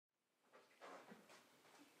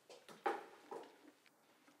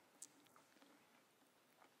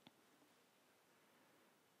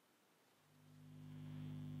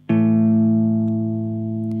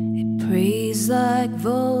like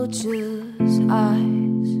vultures'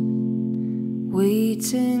 eyes,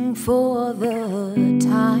 waiting for the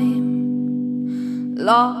time,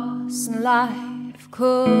 lost in life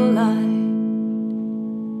collide.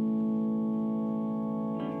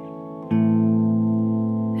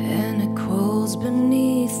 And it crawls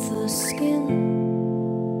beneath the skin,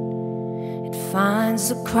 it finds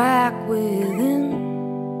a crack within,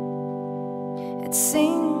 it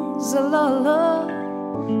sings a lullaby.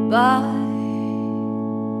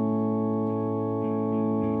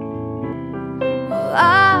 Well,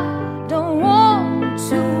 I don't want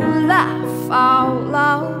to laugh out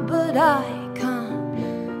loud, but I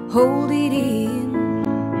can't hold it in.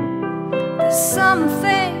 There's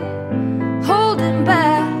something holding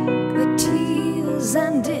back the tears,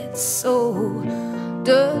 and it's so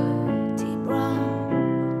dirty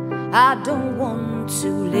brown. I don't want to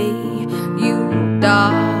lay you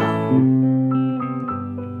down.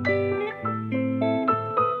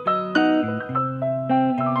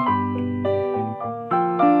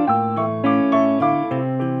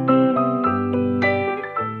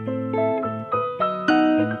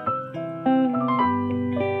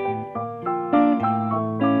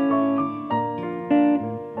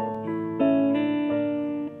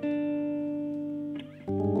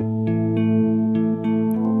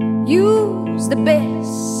 Use the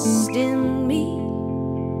best in me,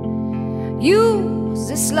 use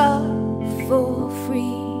this love for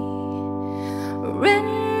free.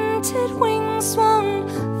 Rented wings won't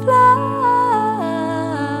fly.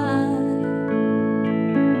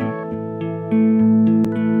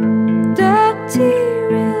 Dirty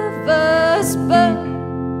rivers burn,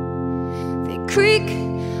 they creak,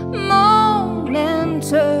 moan and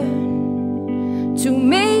turn to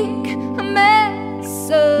make a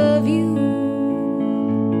mess of you.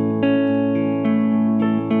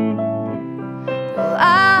 Well,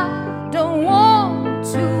 I don't want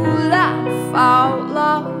to laugh out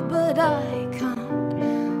loud, but I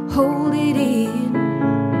can't hold it in.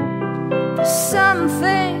 There's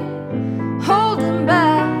something holding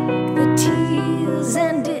back the tears,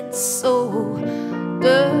 and it's so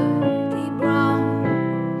dirty brown.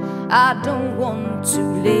 I don't want to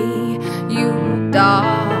lay you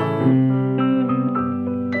down.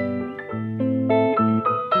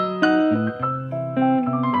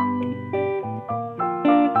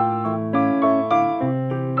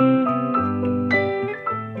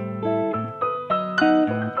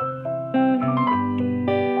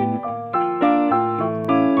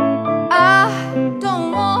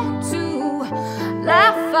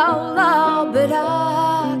 Out loud, but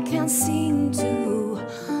I can't seem to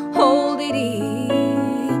hold it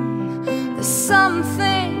in. There's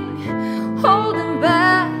something holding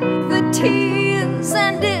back the tears,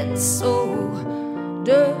 and it's so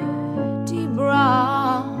dirty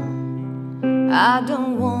brown. I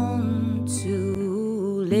don't want